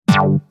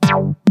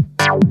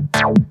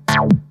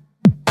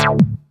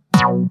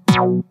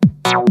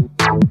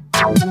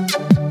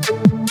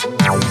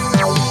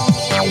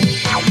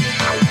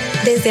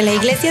Desde la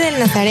Iglesia del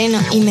Nazareno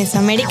y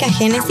Mesoamérica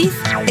Génesis,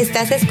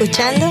 estás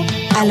escuchando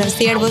a los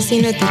siervos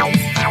inútiles.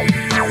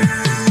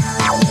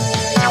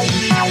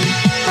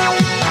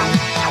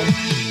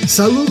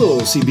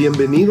 Saludos y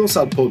bienvenidos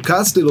al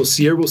podcast de los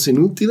siervos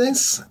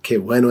inútiles. Qué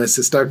bueno es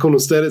estar con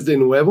ustedes de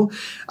nuevo.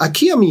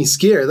 Aquí a mi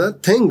izquierda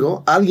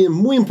tengo a alguien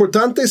muy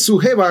importante,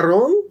 Suje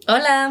Barrón.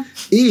 Hola.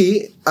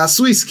 Y a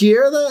su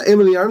izquierda,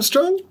 Emily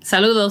Armstrong.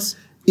 Saludos.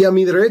 Y a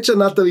mi derecha,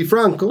 Natalie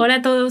Franco. Hola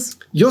a todos.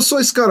 Yo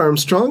soy Scott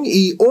Armstrong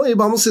y hoy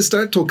vamos a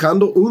estar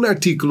tocando un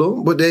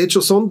artículo, de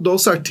hecho son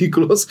dos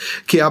artículos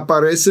que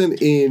aparecen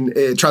en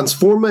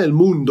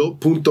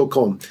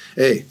transformaelmundo.com.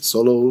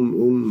 Solo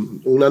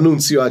un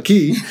anuncio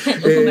aquí.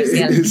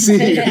 Comercial. Sí,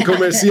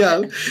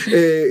 comercial.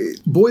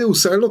 Voy a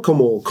usarlo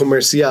como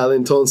comercial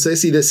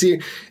entonces y decir,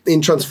 en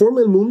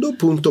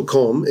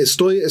transformaelmundo.com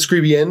estoy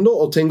escribiendo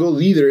o tengo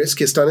líderes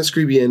que están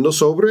escribiendo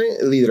sobre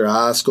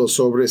liderazgo,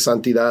 sobre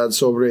santidad,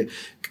 sobre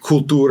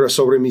cultura,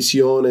 sobre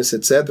misiones,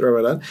 etcétera,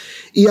 ¿verdad?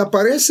 Y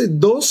aparecen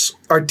dos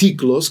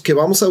artículos que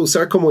vamos a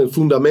usar como el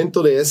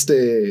fundamento de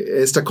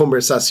esta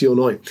conversación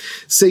hoy.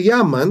 Se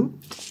llaman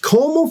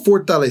 ¿Cómo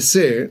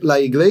fortalecer la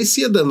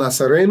Iglesia del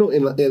Nazareno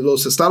en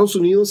los Estados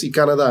Unidos y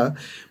Canadá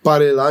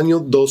para el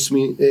año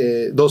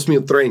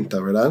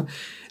 2030, ¿verdad?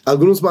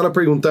 Algunos van a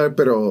preguntar,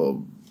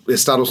 pero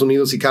Estados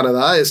Unidos y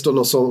Canadá, esto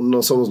no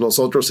somos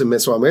nosotros en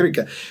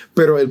Mesoamérica.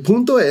 Pero el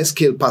punto es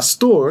que el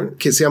pastor,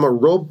 que se llama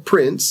Rob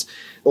Prince,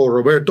 o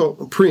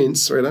Roberto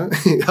Prince, ¿verdad?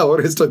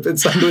 Ahora estoy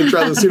pensando en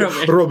traducir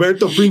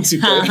Roberto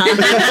Príncipe.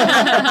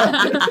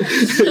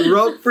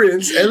 Rob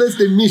Prince, él es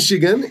de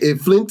Michigan,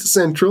 Flint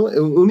Central,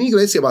 una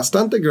iglesia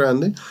bastante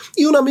grande,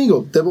 y un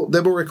amigo,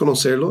 debo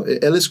reconocerlo,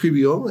 él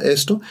escribió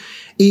esto,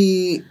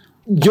 y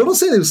yo no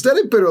sé de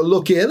ustedes, pero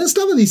lo que él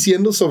estaba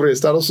diciendo sobre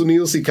Estados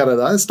Unidos y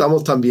Canadá,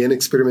 estamos también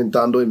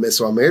experimentando en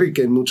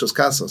Mesoamérica en muchos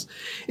casos.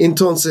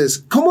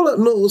 Entonces, ¿cómo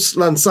nos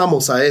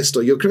lanzamos a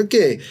esto? Yo creo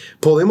que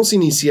podemos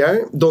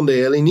iniciar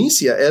donde él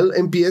inicia. Él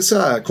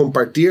empieza a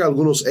compartir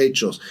algunos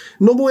hechos.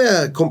 No voy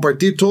a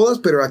compartir todas,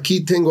 pero aquí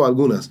tengo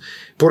algunas.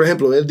 Por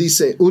ejemplo, él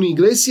dice, una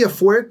iglesia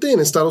fuerte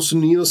en Estados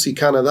Unidos y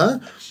Canadá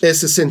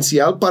es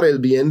esencial para el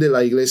bien de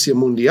la iglesia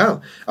mundial.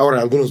 Ahora,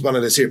 algunos van a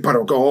decir,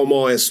 ¿pero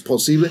cómo es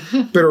posible?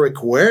 Pero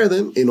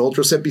recuerden, en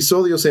otros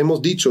episodios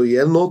hemos dicho, y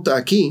él nota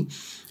aquí,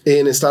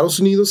 en Estados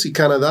Unidos y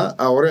Canadá,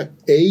 ahora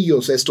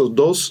estos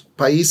dos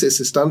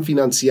países están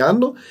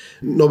financiando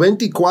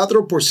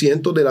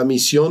 94% de la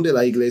misión de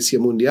la iglesia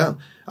mundial,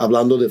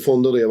 hablando del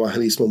Fondo de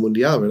Evangelismo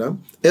Mundial, ¿verdad?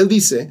 Él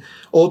dice,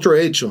 otro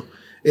hecho,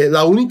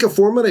 la única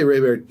forma de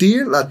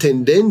revertir la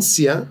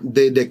tendencia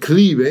de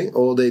declive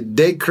o de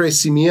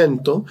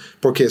decrecimiento,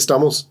 porque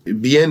estamos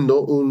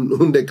viendo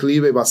un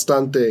declive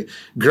bastante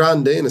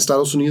grande en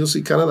Estados Unidos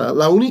y Canadá,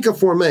 la única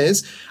forma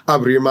es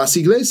abrir más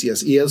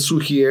iglesias. Y él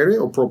sugiere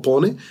o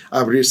propone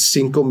abrir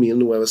 5,000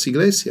 nuevas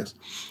iglesias.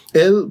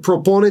 Él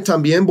propone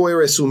también, voy a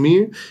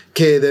resumir,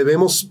 que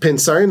debemos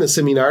pensar en el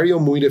seminario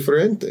muy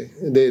diferente,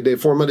 de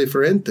forma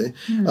diferente.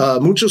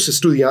 Muchos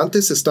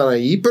estudiantes están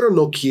ahí, pero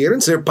no quieren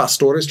ser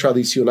pastores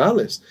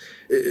tradicionales.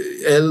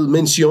 Él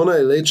menciona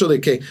el hecho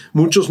de que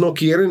muchos no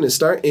quieren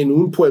estar en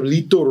un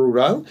pueblito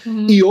rural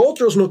y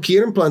otros no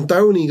quieren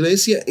plantar una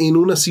iglesia en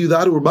una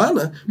ciudad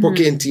urbana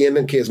porque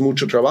entienden que es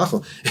mucho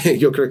trabajo.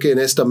 Yo creo que en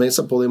esta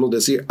mesa podemos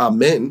decir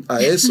amén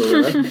a eso,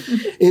 ¿verdad?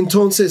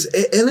 Entonces,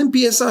 él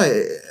empieza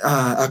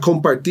a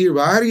compartir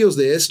varios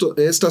de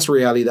estas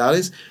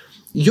realidades.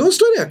 Yo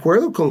estoy de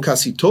acuerdo con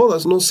casi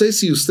todas. No sé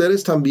si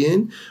ustedes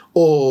también,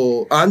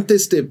 o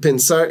antes de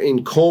pensar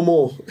en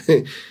cómo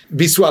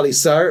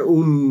visualizar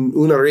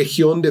una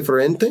región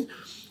diferente,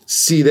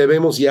 si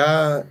debemos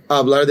ya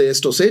hablar de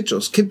estos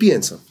hechos. ¿Qué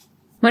piensan?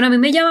 Bueno, a mí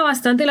me llama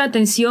bastante la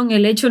atención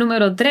el hecho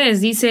número 3.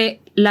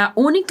 Dice, la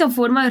única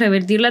forma de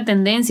revertir la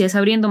tendencia es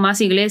abriendo más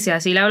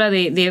iglesias. Y él habla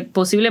de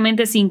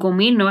posiblemente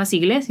 5,000 nuevas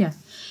iglesias.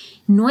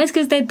 No es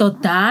que esté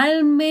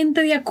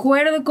totalmente de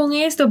acuerdo con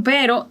esto,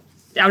 pero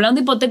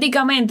hablando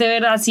hipotéticamente,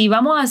 ¿verdad? Si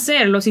vamos a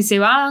hacerlo, si se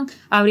van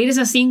a abrir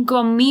esas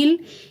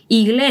 5,000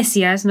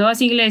 iglesias,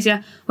 nuevas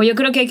iglesias, pues yo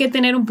creo que hay que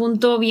tener un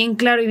punto bien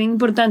claro y bien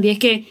importante, y es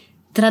que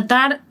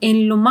tratar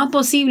en lo más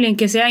posible en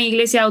que sean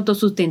iglesias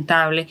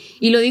autosustentables.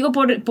 Y lo digo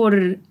por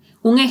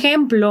un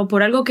ejemplo,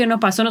 por algo que nos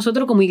pasó a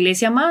nosotros como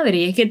iglesia madre,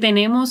 y es que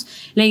tenemos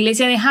la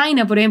iglesia de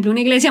Jaina, por ejemplo,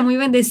 una iglesia muy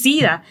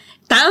bendecida,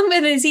 tan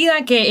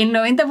bendecida que el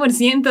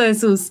 90% de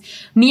sus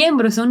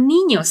miembros son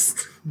niños.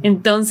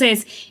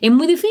 Entonces, es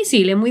muy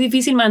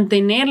difícil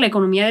mantener la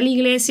economía de la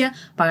iglesia,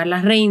 pagar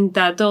la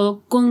renta,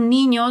 todo, con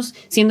niños,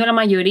 siendo la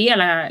mayoría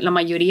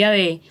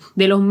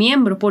de los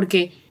miembros,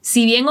 porque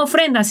si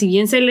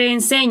bien se les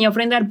enseña a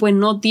ofrendar, pues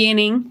no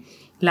tienen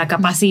la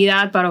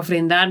capacidad para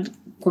ofrendar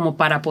como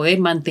para poder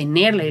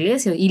mantener la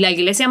iglesia. Y la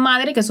iglesia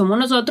madre, que somos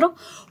nosotros,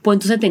 pues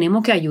entonces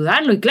tenemos que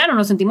ayudarlo. Y claro,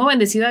 nos sentimos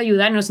bendecidos de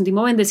ayudar, nos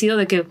sentimos bendecidos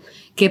de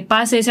que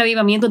pase ese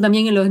avivamiento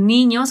también en los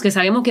niños, que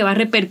sabemos que va a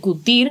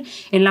repercutir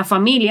en la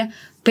familia,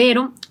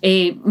 pero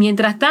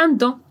mientras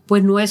tanto,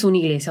 pues no es una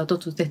iglesia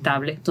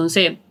autosustentable.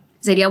 Entonces,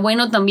 sería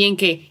bueno también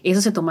que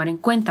eso se tomara en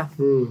cuenta.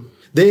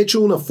 De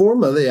hecho, una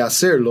forma de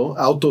hacerlo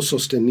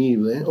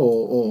autosostenible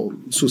o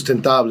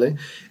sustentable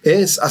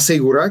es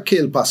asegurar que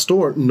el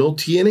pastor no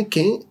tiene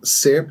que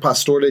ser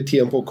pastor de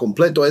tiempo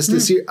completo, es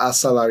decir,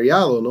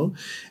 asalariado, ¿no?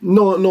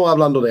 No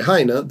hablando de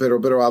Jaina,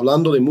 pero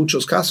hablando de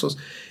muchos casos.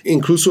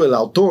 Incluso el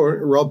autor,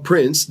 Rob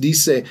Prince,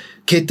 dice,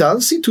 ¿qué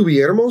tal si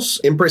tuviéramos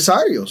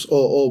empresarios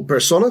o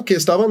personas que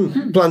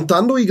estaban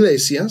plantando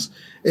iglesias,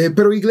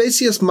 pero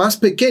iglesias más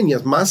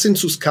pequeñas, más en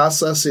sus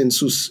casas, en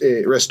sus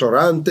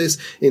restaurantes,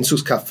 en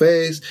sus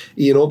cafés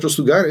y en otros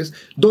lugares,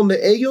 donde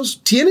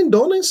ellos tienen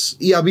dones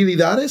y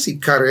habilidades y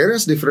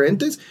carreras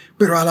diferentes,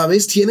 pero a la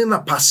vez tienen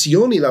la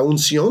pasión y la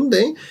unción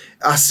de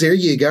hacer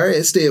llegar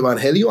este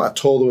evangelio a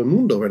todo el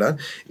mundo, ¿verdad?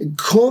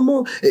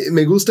 ¿Cómo?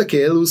 Me gusta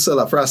que él usa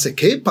la frase,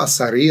 ¿qué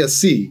pasaría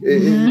si?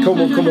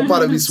 Como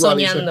para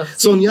visualizar.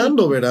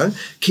 Soñando, ¿verdad?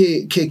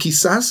 Que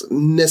quizás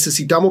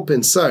necesitamos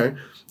pensar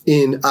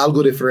en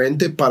algo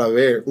diferente para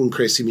ver un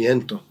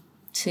crecimiento.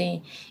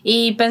 Sí,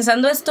 y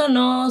pensando esto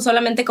no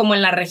solamente como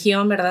en la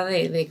región, ¿verdad?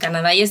 De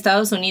Canadá y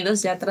Estados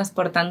Unidos, ya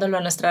transportándolo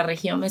a nuestra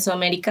región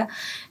Mesoamérica,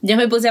 yo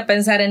me puse a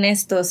pensar en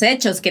estos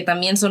hechos que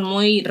también son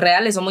muy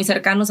reales o muy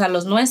cercanos a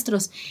los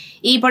nuestros.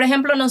 Y por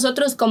ejemplo,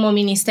 nosotros como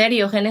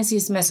ministerio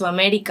Génesis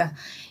Mesoamérica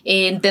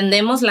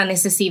entendemos la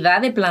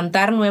necesidad de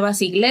plantar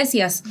nuevas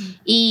iglesias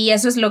y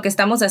eso es lo que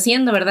estamos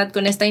haciendo, ¿verdad?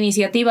 Con esta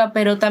iniciativa,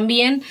 pero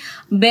también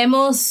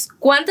vemos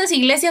cuántas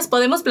iglesias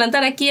podemos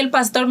plantar. Aquí el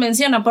pastor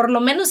menciona por lo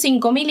menos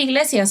 5,000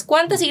 iglesias.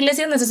 ¿Cuántas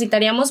iglesias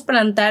necesitaríamos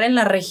plantar en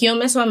la región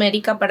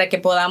Mesoamérica para que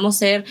podamos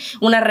ser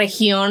una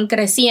región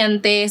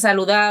creciente,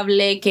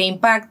 saludable, que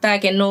impacta,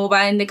 que no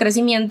va en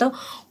decrecimiento?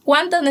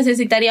 ¿Cuántas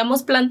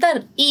necesitaríamos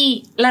plantar?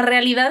 Y la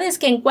realidad es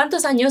que en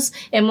cuántos años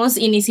hemos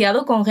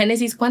iniciado con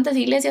Génesis, ¿cuántas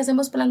iglesias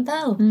hemos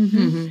plantado?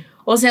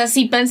 O sea,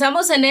 si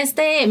pensamos en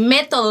este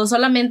método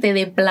solamente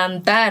de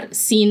plantar,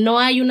 si no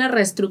hay una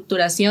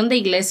reestructuración de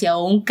iglesia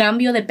o un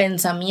cambio de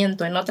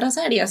pensamiento en otras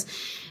áreas,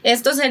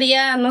 esto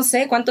sería, no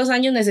sé, cuántos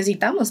años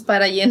necesitamos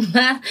para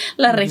llenar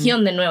la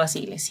región de nuevas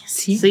iglesias.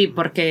 Sí,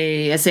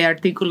 porque ese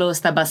artículo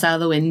está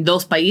basado en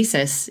 2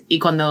 países y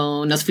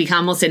cuando nos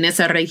fijamos en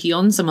esa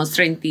región somos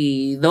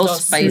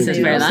 32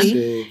 países, ¿verdad?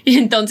 Sí. Y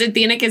entonces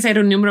tiene que ser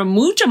un número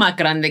mucho más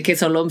grande que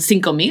solo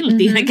 5,000.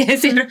 Tiene que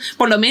ser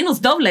por lo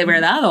menos doble,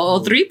 ¿verdad? O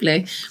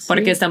triple,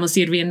 porque estamos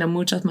sirviendo a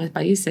muchos más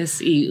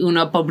países y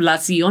una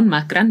población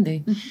más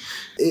grande.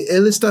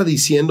 Él está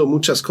diciendo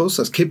muchas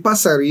cosas. ¿Qué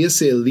pasaría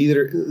si el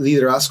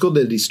liderazgo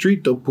del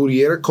distrito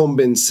pudiera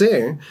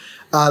convencer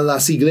a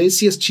las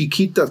iglesias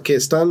chiquitas que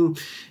están,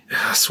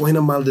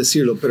 suena mal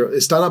decirlo, pero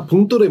están a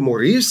punto de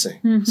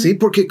morirse? ¿Sí?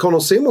 Porque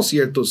conocemos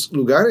ciertos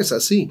lugares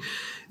así.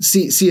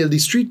 Si el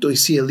distrito y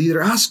si el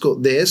liderazgo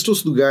de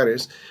estos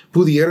lugares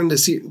pudieran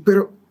decir,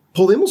 pero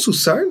podemos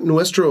usar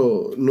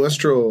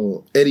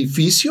nuestro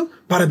edificio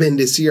para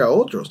bendecir a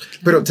otros,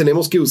 pero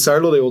tenemos que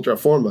usarlo de otra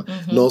forma,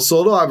 no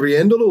solo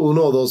abriéndolo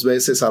 1 o 2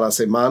 veces a la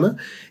semana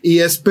y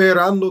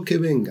esperando que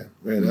venga,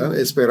 ¿verdad?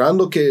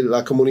 Esperando que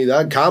la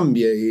comunidad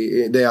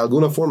cambie de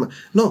alguna forma.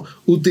 No,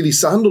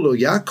 utilizándolo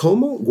ya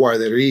como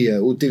guardería,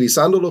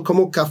 utilizándolo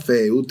como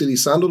café,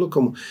 utilizándolo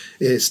como,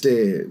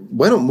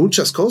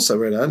 muchas cosas,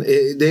 ¿verdad?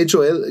 De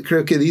hecho, él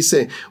creo que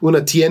dice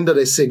una tienda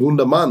de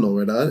segunda mano,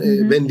 ¿verdad?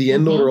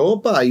 Vendiendo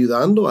ropa,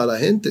 ayudando a la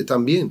gente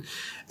también.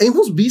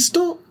 Hemos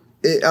visto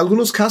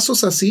algunos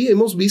casos así,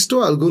 hemos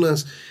visto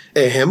algunos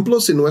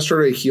ejemplos en nuestra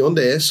región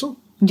de eso.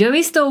 Yo he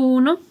visto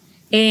uno,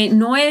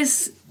 no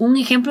es un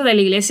ejemplo de la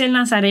iglesia del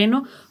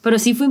Nazareno, pero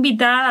sí fui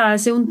invitada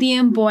hace un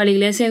tiempo a la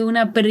iglesia de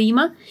una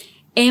prima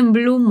en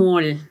Blue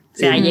Mall. O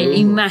sea,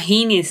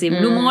 imagínense,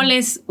 Blue Mall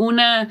es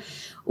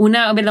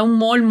 ¿verdad? Un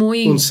mall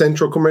muy... Un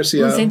centro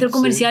comercial. Un centro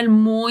comercial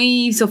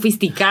muy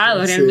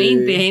sofisticado,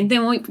 realmente. Gente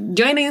muy...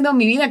 Yo he ido en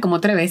mi vida como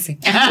 3 veces.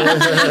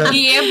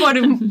 Y es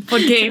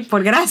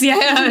por gracia.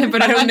 Pero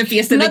para una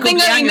fiesta de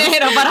cumpleaños. No tengo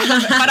dinero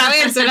para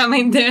ver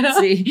solamente,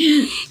 ¿no?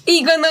 Sí.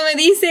 Y cuando me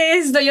dice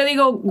esto, yo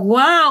digo,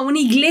 wow, una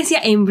iglesia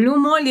en Blue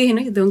Mall. Y dije,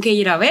 no, tengo que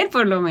ir a ver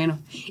por lo menos.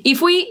 Y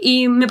fui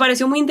y me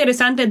pareció muy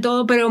interesante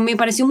todo, pero me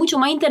pareció mucho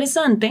más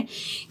interesante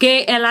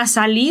que a la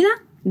salida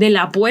de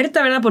la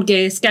puerta, ¿verdad?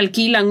 Porque es que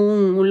alquilan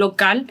un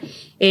local,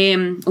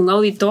 un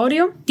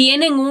auditorio.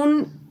 Tienen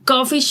un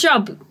coffee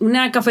shop,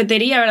 una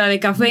cafetería, ¿verdad?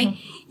 De café.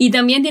 Y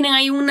también tienen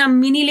ahí una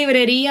mini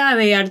librería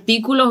de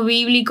artículos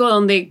bíblicos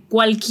donde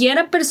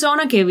cualquier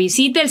persona que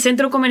visite el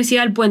centro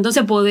comercial, pues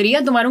entonces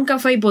podría tomar un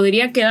café y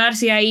podría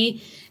quedarse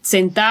ahí,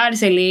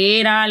 sentarse,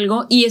 leer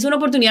algo. Y es una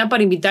oportunidad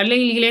para invitarle a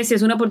la iglesia,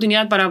 es una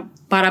oportunidad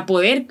para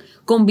poder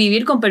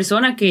convivir con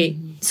personas que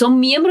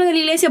son miembros de la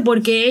iglesia,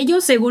 porque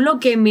ellos, según lo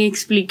que me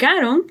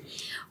explicaron,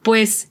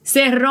 pues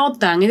se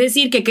rotan. Es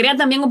decir, que crea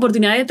también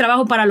oportunidades de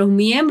trabajo para los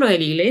miembros de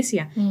la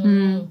iglesia.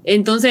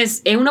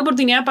 Entonces, es una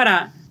oportunidad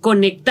para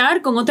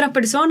conectar con otras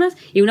personas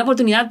y una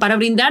oportunidad para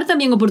brindar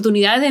también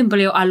oportunidades de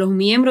empleo a los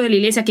miembros de la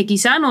iglesia que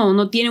quizá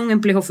no tienen un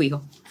empleo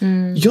fijo.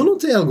 Yo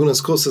noté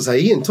algunas cosas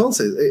ahí,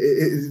 entonces,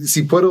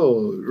 si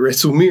puedo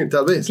resumir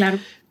tal vez. Claro.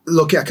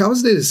 Lo que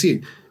acabas de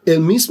decir,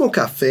 el mismo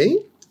café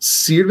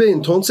sirve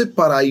entonces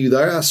para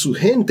ayudar a su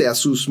gente, a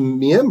sus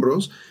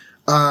miembros,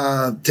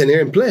 a tener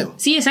empleo.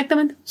 Sí,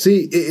 exactamente.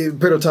 Sí,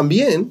 pero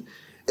también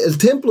el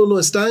templo no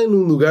está en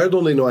un lugar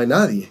donde no hay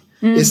nadie.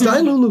 Está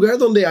en un lugar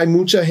donde hay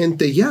mucha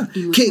gente ya.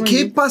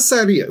 ¿Qué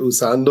pasaría,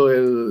 usando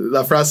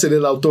la frase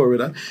del autor,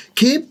 ¿verdad?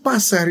 ¿Qué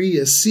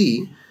pasaría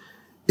si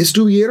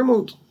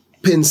estuviéramos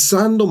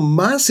pensando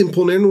más en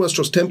poner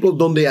nuestros templos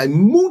donde hay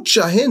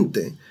mucha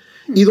gente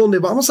y donde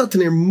vamos a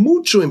tener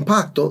mucho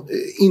impacto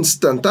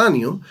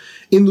instantáneo,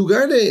 en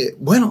lugar de,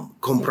 bueno,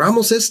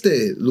 compramos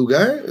este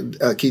lugar,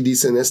 aquí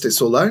dicen este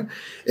solar,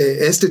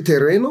 este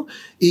terreno,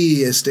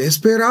 y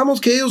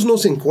esperamos que ellos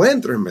nos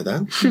encuentren,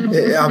 ¿verdad?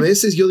 A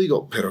veces yo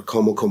digo, pero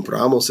 ¿cómo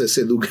compramos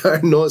ese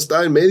lugar? No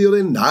está en medio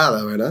de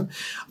nada, ¿verdad?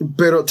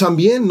 Pero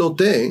también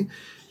noté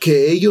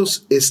que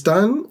ellos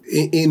están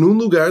en un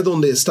lugar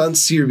donde están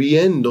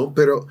sirviendo,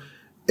 pero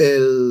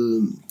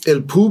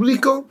el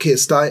público que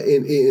está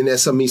en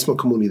esa misma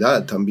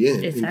comunidad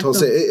también. Exacto.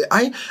 Entonces,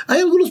 hay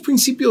algunos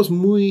principios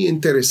muy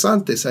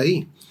interesantes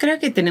ahí. Creo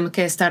que tenemos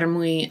que estar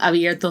muy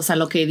abiertos a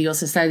lo que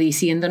Dios está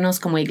diciéndonos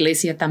como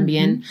iglesia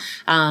también.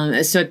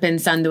 Estoy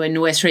pensando en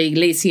nuestra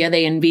iglesia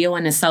de envío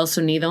en Estados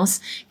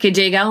Unidos, que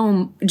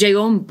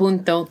llegó un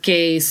punto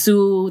que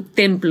su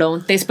templo,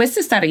 después de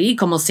estar ahí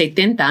como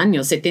 70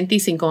 años,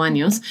 75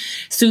 años,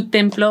 su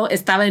templo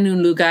estaba en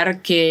un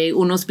lugar que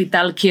un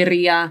hospital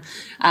quería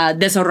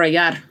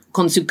desarrollar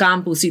con su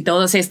campus y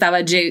todo se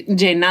estaba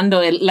llenando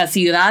la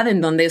ciudad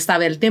en donde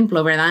estaba el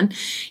templo, ¿verdad?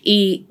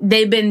 Y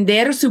de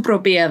vender su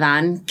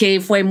propiedad, que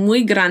fue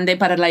muy grande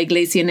para la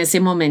iglesia en ese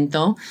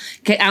momento,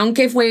 que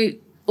aunque fue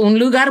un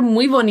lugar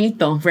muy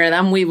bonito,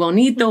 ¿verdad? Muy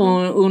bonito,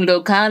 un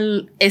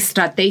local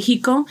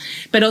estratégico,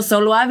 pero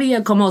solo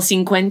había como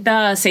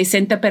 50,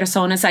 60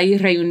 personas ahí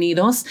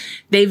reunidos,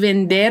 de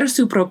vender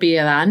su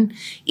propiedad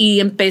y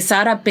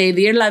empezar a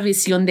pedir la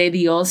visión de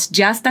Dios.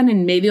 Ya están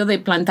en medio de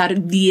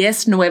plantar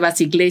 10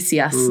 nuevas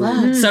iglesias,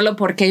 solo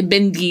porque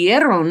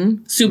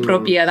vendieron su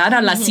propiedad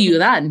a la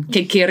ciudad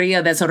que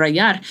quería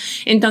desarrollar.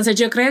 Entonces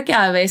yo creo que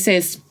a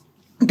veces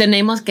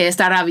tenemos que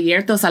estar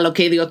abiertos a lo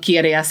que Dios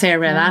quiere hacer,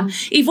 ¿verdad?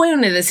 Y fue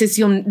una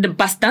decisión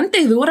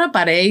bastante dura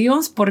para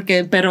ellos,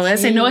 pero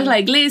ese no es la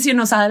iglesia,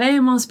 no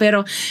sabemos,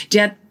 pero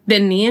ya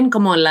tenían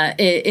como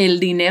el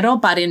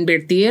dinero para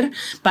invertir,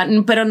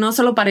 pero no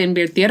solo para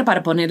invertir,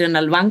 para poner en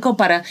el banco,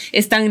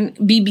 están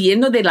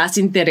viviendo de los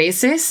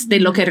intereses de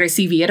lo que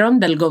recibieron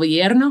del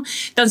gobierno.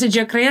 Entonces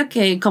yo creo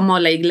que como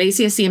la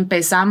iglesia, si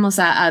empezamos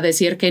a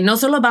decir que no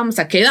solo vamos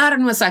a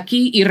quedarnos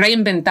aquí y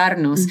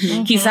reinventarnos,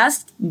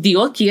 quizás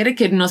Dios quiere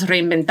que nos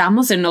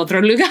reinventamos en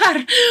otro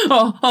lugar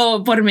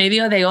o por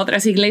medio de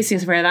otras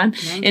iglesias, ¿verdad?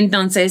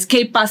 Entonces,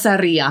 ¿qué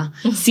pasaría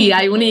si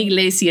hay una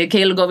iglesia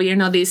que el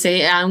gobierno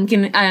dice,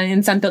 aunque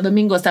en Santo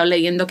Domingo estaba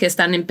leyendo que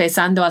están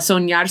empezando a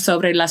soñar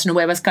sobre las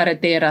nuevas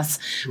carreteras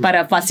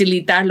para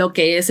facilitar lo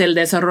que es el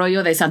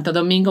desarrollo de Santo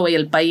Domingo y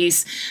el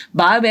país?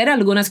 Va a haber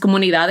algunas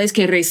comunidades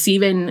que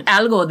reciben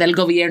algo del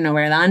gobierno,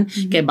 ¿verdad?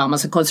 Que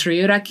vamos a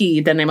construir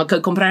aquí, tenemos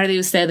que comprar de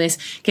ustedes.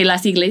 Que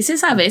las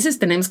iglesias a veces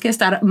tenemos que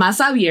estar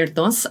más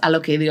abiertos a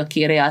lo que Dios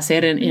quiere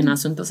hacer en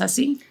asuntos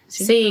así.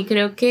 Sí,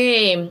 creo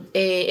que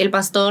el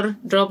pastor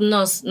Rob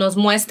nos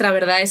muestra,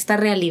 ¿verdad?, esta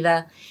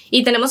realidad.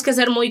 Y tenemos que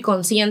ser muy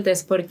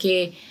conscientes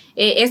porque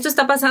esto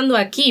está pasando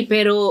aquí,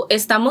 pero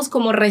estamos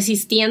como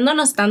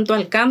resistiéndonos tanto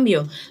al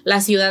cambio.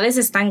 Las ciudades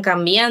están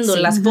cambiando,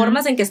 las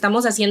formas en que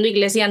estamos haciendo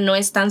iglesia no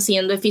están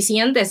siendo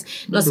eficientes.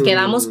 Nos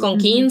quedamos con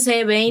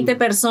 15, 20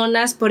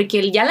 personas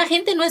porque ya la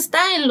gente no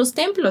está en los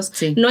templos,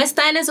 no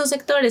está en esos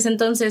sectores.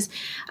 Entonces,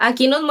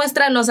 aquí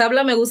nos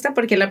habla, me gusta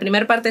porque la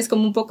primera parte es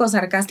como un poco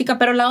sarcástica,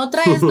 pero la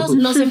otra es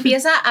nos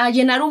empieza a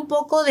llenar un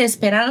poco de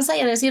esperanza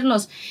y a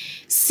decirnos,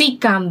 si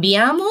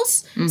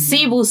cambiamos,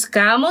 si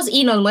buscamos,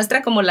 y nos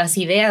muestra como las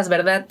ideas,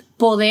 ¿verdad?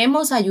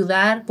 Podemos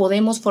ayudar,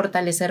 podemos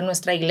fortalecer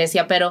nuestra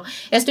iglesia, pero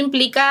esto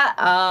implica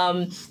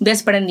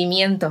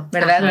desprendimiento,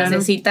 ¿verdad? Ajá.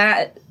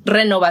 Necesita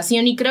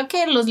renovación, y creo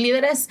que los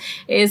líderes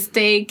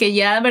que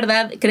ya,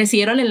 ¿verdad?,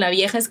 crecieron en la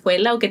vieja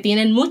escuela o que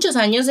tienen muchos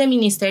años de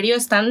ministerio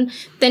están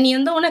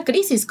teniendo una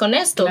crisis con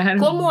esto. Claro.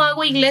 ¿Cómo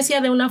hago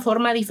iglesia de una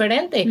forma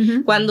diferente?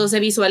 Cuando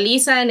se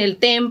visualiza en el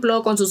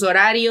templo, con sus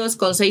horarios,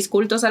 con 6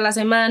 cultos a la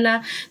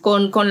semana,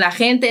 con la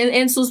gente,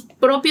 en sus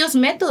propios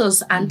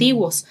métodos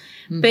antiguos.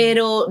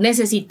 Pero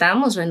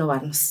necesitamos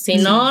renovarnos. Si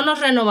no nos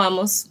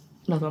renovamos,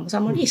 nos vamos a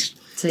morir.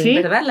 Sí.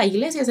 ¿Verdad? La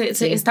iglesia,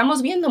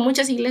 estamos viendo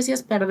muchas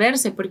iglesias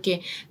perderse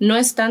porque no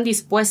están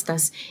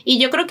dispuestas. Y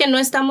yo creo que no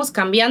estamos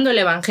cambiando el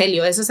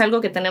evangelio. Eso es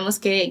algo que tenemos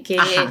que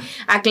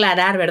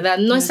aclarar, ¿verdad?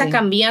 No está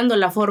cambiando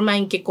la forma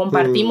en que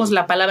compartimos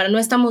la palabra. No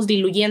estamos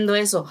diluyendo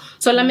eso.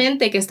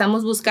 Solamente que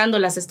estamos buscando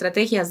las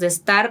estrategias de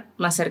estar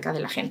más cerca de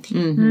la gente.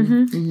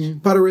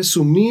 Para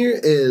resumir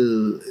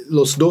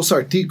los 2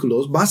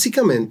 artículos,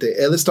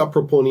 básicamente él está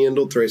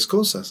proponiendo 3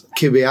 cosas.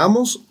 Que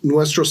veamos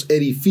nuestros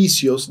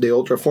edificios de de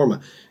otra forma.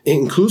 E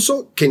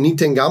incluso que ni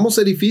tengamos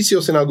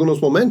edificios en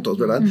algunos momentos,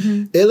 ¿verdad?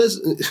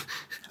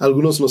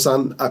 Algunos nos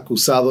han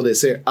acusado de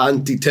ser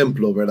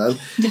antitemplo, ¿verdad?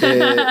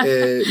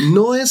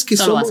 No es que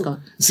solo somos... asco.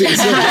 Sí,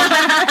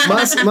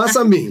 más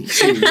a mí,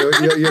 sí,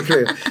 yo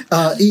creo.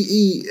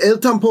 Y él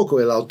tampoco,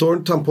 el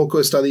autor tampoco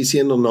está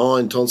diciendo, no,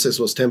 entonces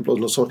los templos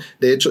no son...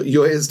 De hecho,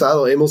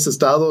 hemos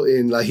estado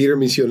en la gira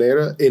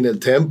misionera en el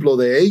templo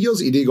de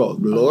ellos y digo,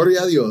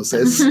 gloria a Dios,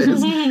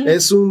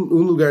 es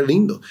un lugar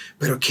lindo.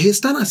 Pero ¿qué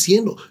están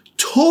haciendo?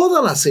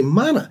 Toda la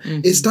semana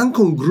están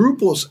con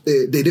grupos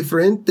de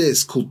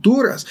diferentes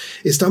culturas,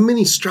 están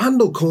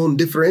ministrando con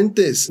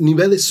diferentes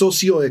niveles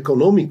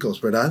socioeconómicos,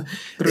 ¿verdad?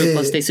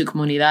 Grupos de su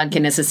comunidad que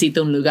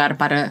necesitan un lugar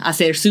para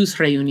hacer sus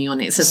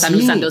reuniones, están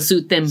usando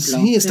su templo.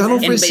 Sí, están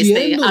ofreciendo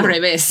en vez de al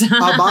revés.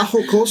 A bajo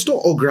costo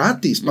o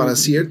gratis para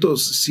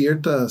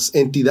ciertas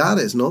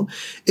entidades, ¿no?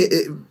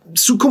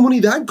 Su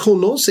comunidad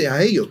conoce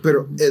a ellos,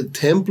 pero el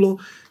templo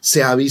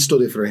se ha visto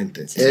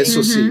diferente. Sí.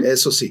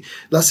 Eso sí.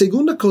 La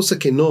segunda cosa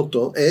que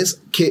noto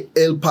es que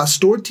el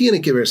pastor tiene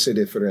que verse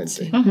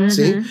diferente.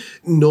 ¿Sí?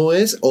 No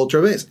es, otra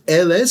vez,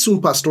 él es un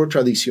pastor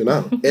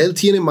tradicional. Él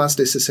tiene más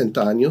de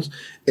 60 años.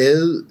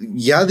 Él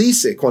ya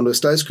dice cuando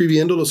está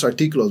escribiendo los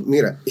artículos,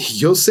 mira,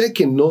 yo sé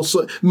que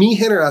mi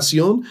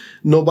generación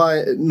no va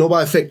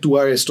a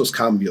efectuar estos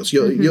cambios.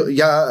 Yo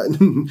ya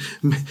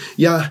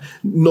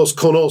nos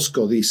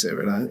conozco, dice,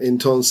 ¿verdad?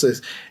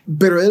 Entonces,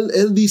 pero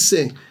él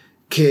dice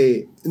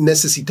que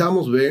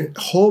necesitamos ver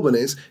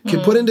jóvenes que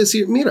pueden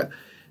decir, mira,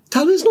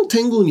 tal vez no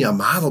tengo un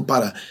llamado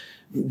para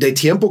de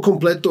tiempo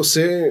completo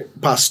ser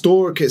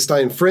pastor que está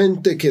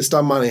enfrente, que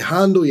está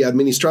manejando y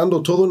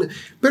administrando todo,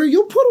 pero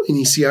yo puedo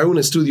iniciar un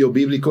estudio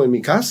bíblico en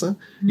mi casa.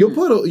 Yo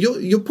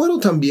puedo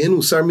también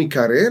usar mi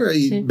carrera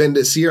y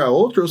bendecir a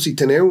otros y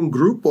tener un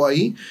grupo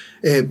ahí.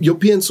 Yo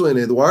pienso en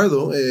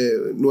Eduardo,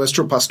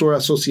 nuestro pastor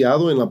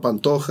asociado en la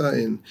Pantoja,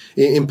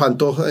 en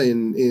Pantoja,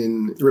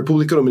 en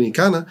República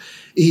Dominicana,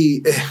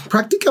 y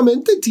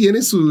prácticamente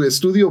tiene su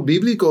estudio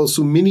bíblico,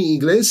 su mini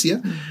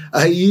iglesia,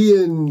 ahí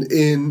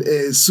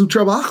en su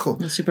trabajo.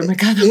 En el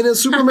supermercado. En el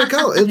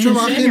supermercado. Él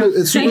trabaja en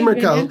el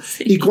supermercado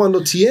y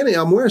cuando tiene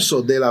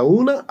almuerzo de la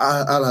 1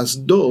 a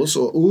las 2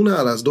 o 1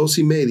 a las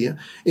 2:30,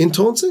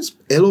 entonces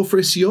él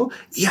ofreció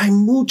y hay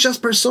muchas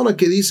personas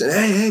que dicen,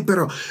 hey,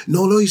 pero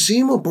no lo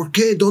hicimos, ¿por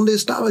qué? ¿Dónde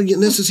estaba?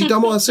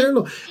 Necesitamos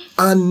hacerlo.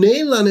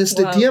 Anhelan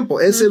este tiempo.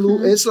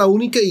 Es la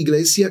única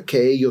iglesia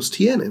que ellos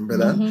tienen,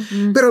 ¿verdad?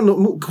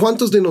 Pero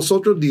 ¿cuántos de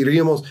nosotros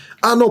diríamos,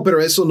 no, pero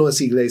eso no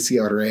es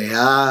iglesia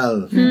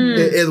real?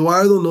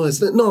 Eduardo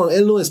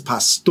él no es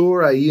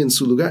pastor ahí en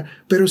su lugar,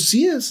 pero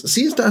sí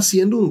está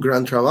haciendo un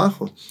gran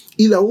trabajo.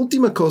 Y la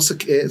última cosa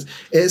que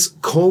es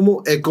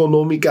cómo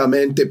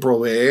económicamente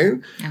proveer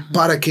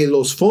para que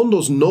los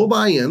fondos no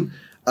vayan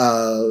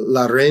a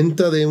la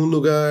renta de un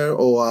lugar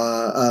o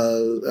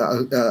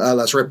a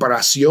las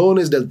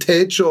reparaciones del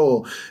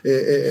techo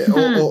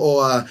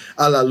o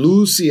a la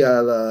luz y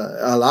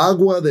al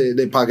agua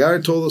de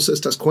pagar todas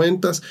estas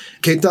cuentas.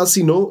 ¿Qué tal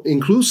si no,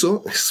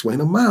 incluso,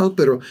 suena mal,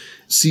 pero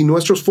si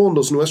nuestros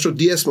fondos, nuestros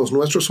diezmos,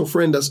 nuestras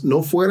ofrendas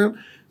no fueran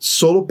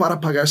solo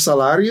para pagar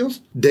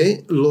salarios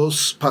de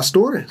los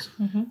pastores?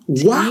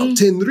 ¡Wow!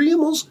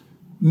 Tendríamos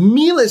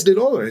miles de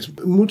dólares,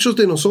 muchos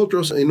de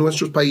nosotros en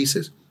nuestros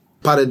países,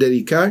 para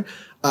dedicar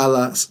a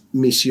las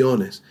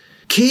misiones.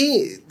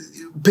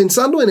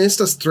 Pensando en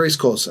estas tres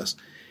cosas,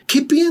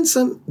 ¿qué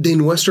piensan de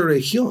nuestra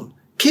región?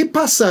 ¿Qué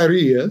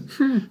pasaría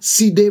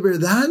si de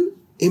verdad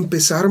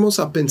empezáramos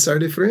a pensar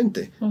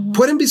diferente?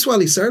 ¿Pueden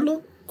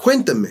visualizarlo?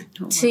 Cuéntenme.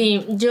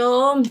 Sí,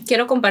 yo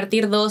quiero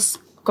compartir dos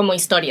como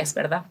historias,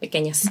 ¿verdad?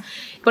 Pequeñas.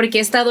 Porque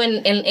he estado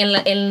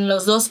en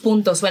los dos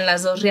puntos o en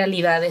las dos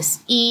realidades.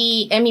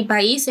 Y en mi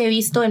país he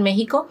visto, en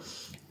México,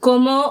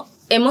 cómo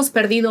hemos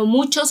perdido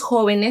muchos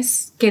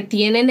jóvenes que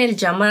tienen el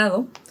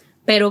llamado,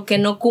 pero que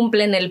no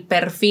cumplen el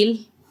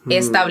perfil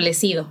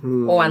establecido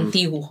o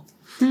antiguo.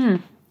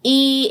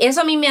 Y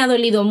eso a mí me ha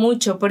dolido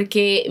mucho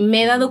porque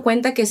me he dado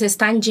cuenta que se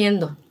están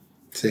yendo.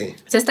 Sí.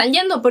 Se están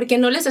yendo porque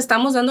no les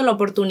estamos dando la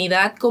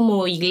oportunidad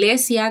como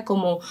iglesia,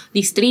 como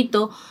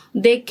distrito,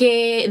 de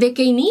que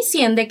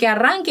inicien, de que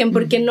arranquen,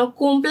 porque no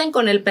cumplen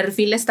con el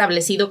perfil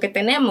establecido que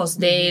tenemos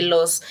de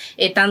los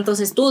tantos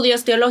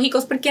estudios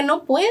teológicos, porque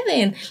no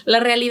pueden. La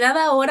realidad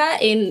ahora,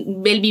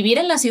 el vivir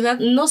en la ciudad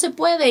no se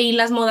puede y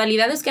las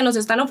modalidades que nos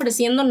están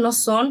ofreciendo no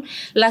son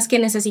las que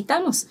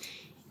necesitamos.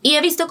 Y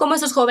he visto cómo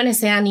esos jóvenes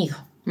se han ido.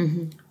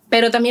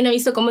 Pero también he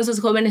visto cómo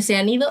esos jóvenes se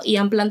han ido y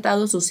han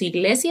plantado sus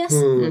iglesias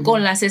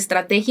con las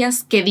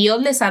estrategias que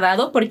Dios les ha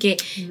dado, porque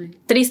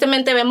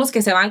tristemente vemos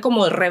que se van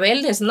como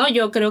rebeldes, ¿no?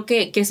 Yo creo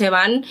que se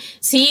van,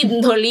 sí,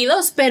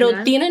 dolidos,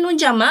 pero tienen un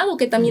llamado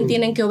que también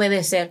tienen que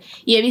obedecer.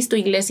 Y he visto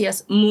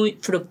iglesias muy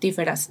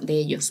fructíferas de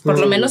ellos. Por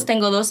lo menos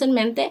tengo dos en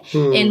mente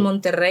en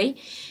Monterrey.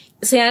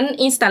 Se han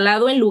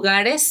instalado en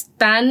lugares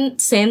tan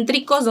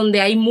céntricos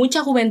donde hay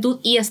mucha juventud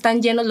y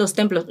están llenos los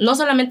templos. No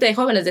solamente de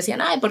jóvenes,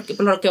 decían, por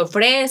lo que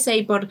ofrece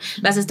y por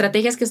las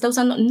estrategias que está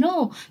usando.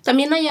 No,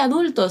 también hay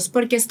adultos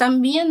porque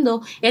están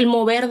viendo el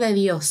mover de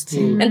Dios.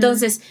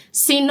 Entonces,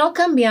 si no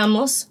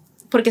cambiamos,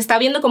 porque está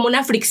habiendo como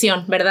una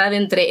fricción, ¿verdad?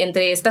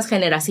 Entre estas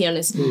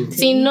generaciones.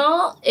 Si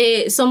no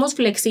somos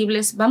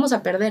flexibles, vamos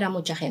a perder a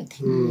mucha gente.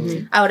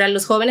 Ahora,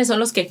 los jóvenes son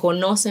los que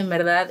conocen,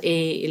 ¿verdad?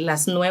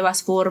 Las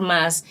nuevas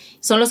formas,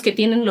 son los que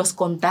tienen los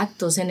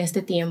contactos en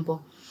este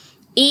tiempo.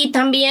 Y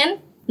también,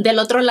 del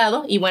otro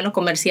lado, y bueno,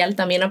 comercial,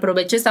 también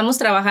aprovecho, estamos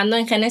trabajando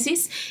en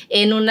Génesis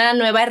en una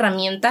nueva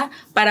herramienta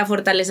para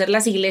fortalecer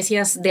las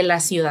iglesias de la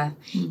ciudad.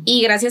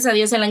 Y gracias a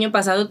Dios el año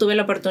pasado tuve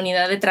la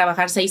oportunidad de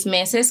trabajar 6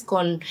 meses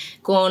con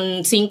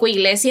 5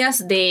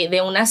 iglesias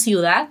de una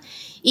ciudad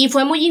y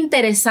fue muy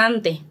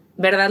interesante,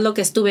 ¿verdad? Lo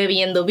que estuve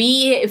viendo.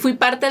 Fui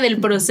parte del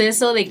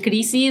proceso de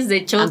crisis,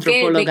 de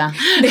choque, de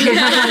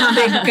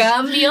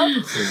cambio,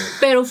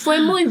 pero fue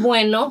muy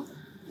bueno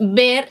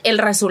ver el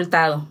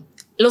resultado.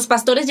 Los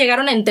pastores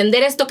llegaron a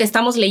entender esto que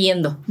estamos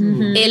leyendo.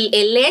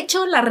 El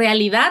hecho, la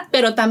realidad,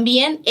 pero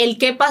también el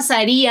qué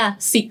pasaría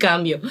si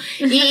cambio.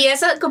 Y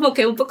eso como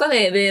que un poco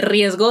de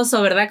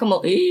riesgoso, ¿verdad?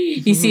 Como,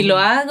 ¿y si lo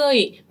hago?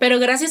 Pero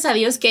gracias a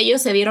Dios que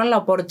ellos se dieron la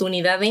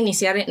oportunidad de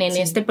iniciar en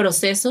este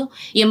proceso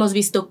y hemos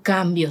visto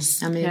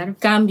cambios. Amén.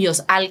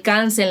 Cambios,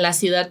 alcance en la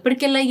ciudad.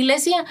 Porque la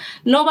iglesia,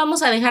 no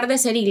vamos a dejar de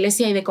ser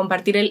iglesia y de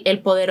compartir el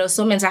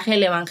poderoso mensaje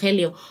del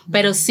evangelio,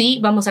 pero sí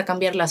vamos a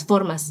cambiar las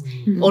formas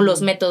o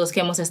los métodos que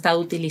hemos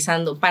estado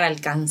utilizando para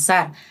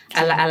alcanzar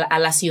a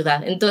la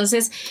ciudad.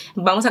 Entonces,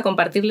 vamos a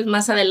compartirles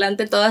más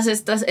adelante todas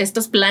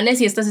estos planes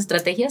y estas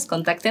estrategias.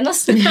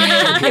 Contáctenos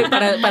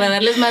para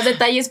darles más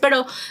detalles,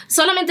 pero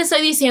solamente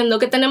estoy diciendo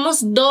que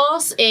tenemos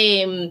 2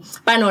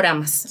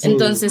 panoramas.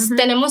 Entonces,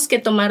 tenemos que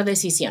tomar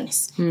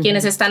decisiones.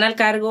 Quienes están al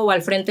cargo o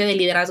al frente de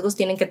liderazgos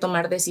tienen que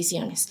tomar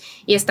decisiones.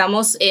 Y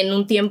estamos en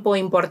un tiempo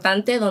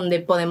importante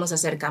donde podemos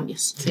hacer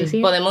cambios.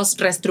 Podemos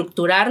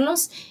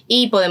reestructurarnos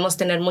y podemos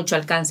tener mucho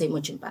alcance y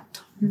mucho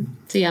impacto.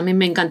 Sí, a mí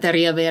me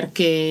encantaría ver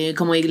que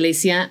como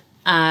iglesia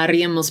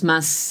haríamos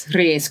más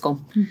riesgo,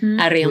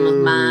 haríamos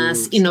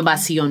más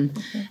innovación,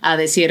 a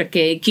decir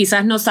que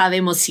quizás no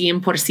sabemos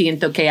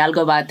 100% que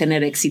algo va a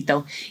tener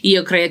éxito. Y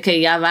yo creo que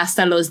ya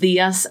basta los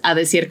días a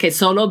decir que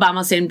solo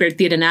vamos a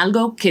invertir en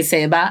algo que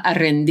se va a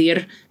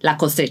rendir la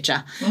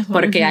cosecha,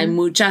 porque hay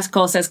muchas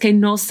cosas que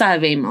no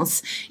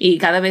sabemos. Y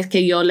cada vez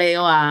que yo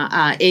leo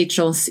a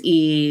Hechos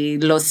y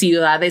las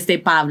ciudades de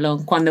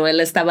Pablo, cuando él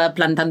estaba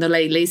plantando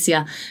la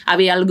iglesia,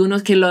 había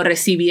algunos que lo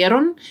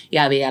recibieron y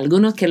había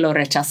algunos que lo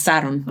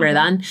rechazaron,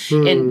 ¿verdad?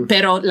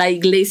 Pero la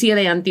iglesia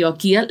de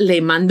Antioquía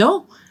le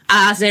mandó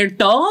a hacer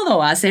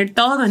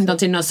todo.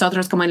 Entonces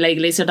nosotros como en la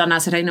iglesia de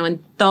Nazareno en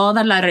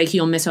toda la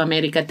región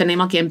Mesoamérica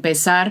tenemos que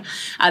empezar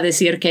a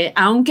decir que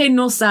aunque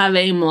no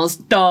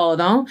sabemos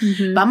todo,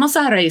 vamos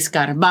a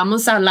arriesgar,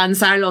 vamos a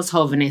lanzar a los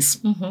jóvenes,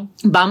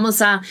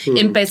 vamos a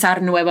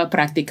empezar nuevas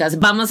prácticas,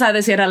 vamos a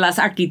decir a las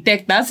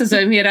arquitectas,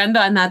 estoy mirando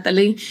a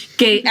Natalie,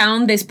 que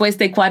aún después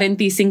de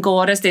 45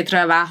 horas de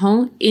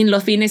trabajo en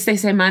los fines de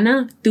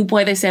semana, tú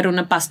puedes ser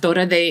una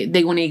pastora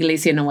de una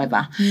iglesia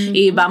nueva.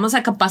 Y vamos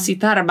a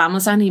capacitar,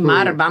 vamos a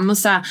animar,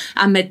 vamos a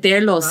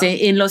meterlos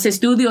en los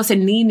estudios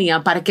en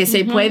línea para que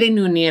se pueden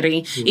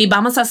unir y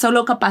vamos a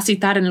solo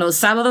capacitar en los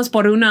sábados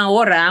por 1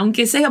 hora,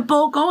 aunque sea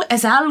poco,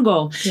 es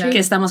algo que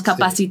estamos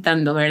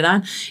capacitando,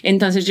 ¿verdad?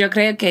 Entonces yo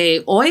creo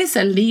que hoy es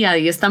el día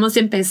y estamos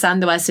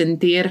empezando a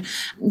sentir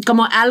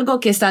como algo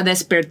que está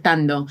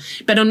despertando,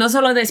 pero no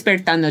solo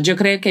despertando, yo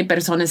creo que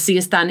personas sí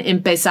están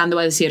empezando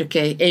a decir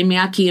que heme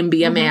aquí,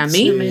 envíame a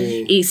mí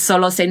y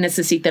solo se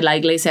necesita la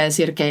iglesia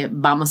decir que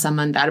vamos a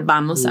mandar,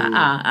 vamos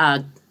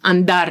a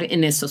andar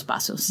en esos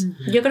pasos.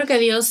 Yo creo que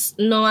Dios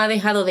no ha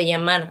dejado de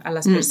llamar a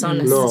las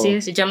personas. No. Sí,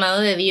 el llamado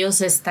de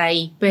Dios está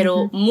ahí,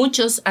 pero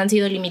muchos han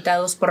sido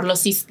limitados por los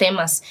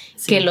sistemas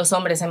que los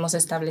hombres hemos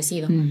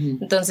establecido.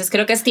 Entonces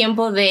creo que es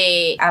tiempo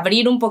de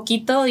abrir un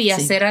poquito y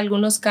hacer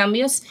algunos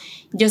cambios.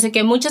 Yo sé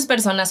que muchas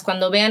personas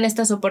cuando vean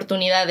estas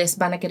oportunidades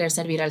van a querer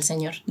servir al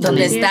Señor.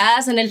 Donde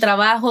estás, en el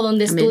trabajo,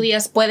 donde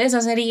estudias, puedes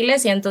hacer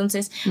iglesia,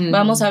 entonces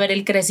vamos a ver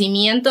el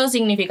crecimiento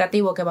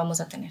significativo que vamos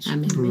a tener.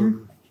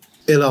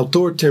 El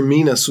autor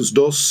termina sus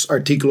 2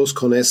 artículos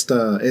con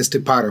este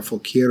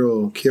párrafo.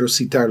 Quiero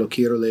citarlo,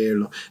 quiero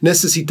leerlo.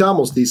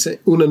 Necesitamos,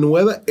 dice, una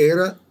nueva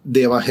era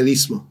de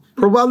evangelismo.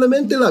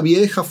 Probablemente la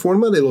vieja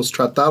forma de los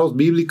tratados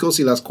bíblicos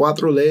y las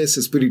 4 leyes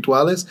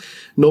espirituales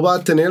no va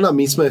a tener la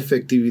misma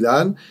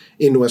efectividad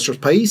en nuestros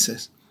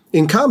países.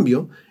 En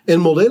cambio, el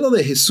modelo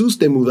de Jesús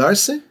de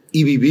mudarse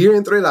y vivir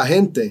entre la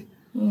gente,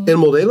 el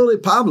modelo de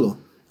Pablo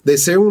de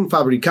ser un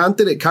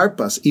fabricante de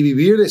carpas y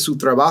vivir de su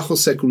trabajo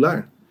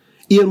secular,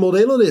 y el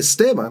modelo de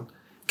Esteban,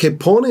 que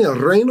pone el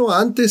reino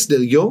antes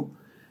del yo,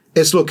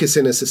 es lo que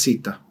se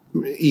necesita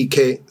y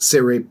que se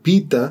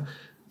repita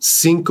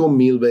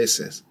 5,000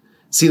 veces.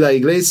 Si la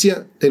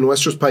iglesia de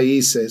nuestros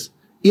países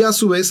y a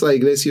su vez la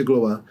iglesia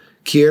global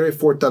quiere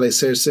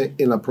fortalecerse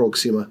en la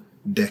próxima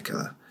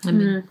década.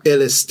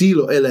 El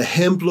estilo, el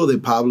ejemplo de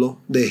Pablo,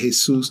 de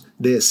Jesús,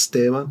 de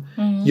Esteban,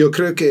 yo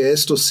creo que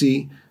esto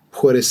sí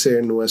puede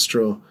ser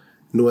nuestro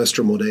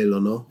modelo,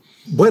 ¿no?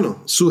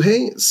 Bueno,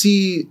 Sujei,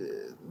 si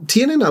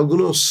tienen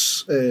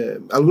algunos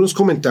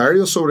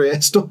comentarios sobre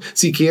esto,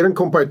 si quieren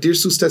compartir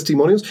sus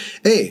testimonios.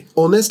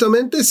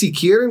 Honestamente, si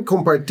quieren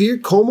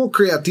compartir cómo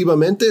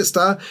creativamente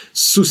está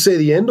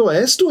sucediendo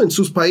esto en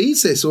sus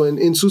países o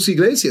en sus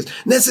iglesias,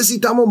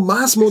 necesitamos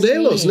más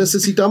modelos,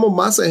 necesitamos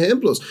más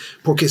ejemplos,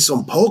 porque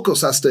son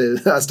pocos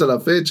hasta la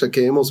fecha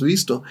que hemos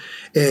visto.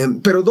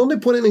 Pero ¿dónde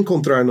pueden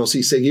encontrarnos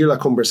y seguir la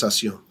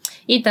conversación?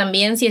 Y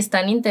también si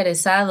están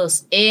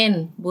interesados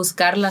en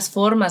buscar las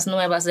formas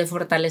nuevas de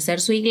fortalecer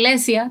su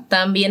iglesia,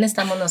 también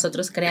estamos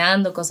nosotros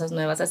creando cosas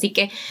nuevas. Así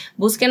que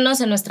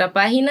búsquennos en nuestra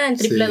página en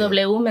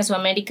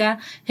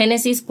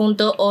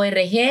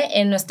www.mesoamericagenesis.org,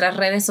 en nuestras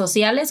redes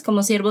sociales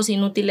como Siervos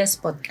Inútiles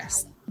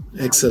Podcast.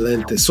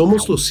 Excelente.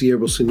 Somos los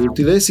Siervos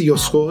Inútiles y yo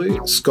soy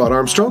Scott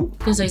Armstrong.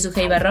 Yo soy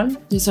Sujei Barrón.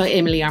 Yo soy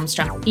Emily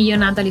Armstrong. Y yo,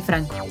 Natalie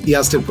Frank. Y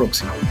hasta el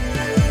próximo.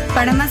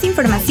 Para más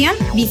información,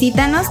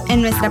 visítanos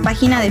en nuestra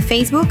página de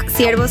Facebook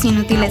Siervos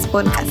Inútiles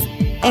Podcast.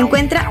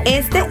 Encuentra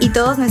este y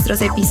todos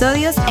nuestros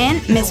episodios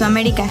en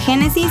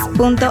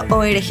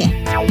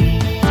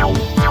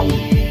mesoamericagenesis.org.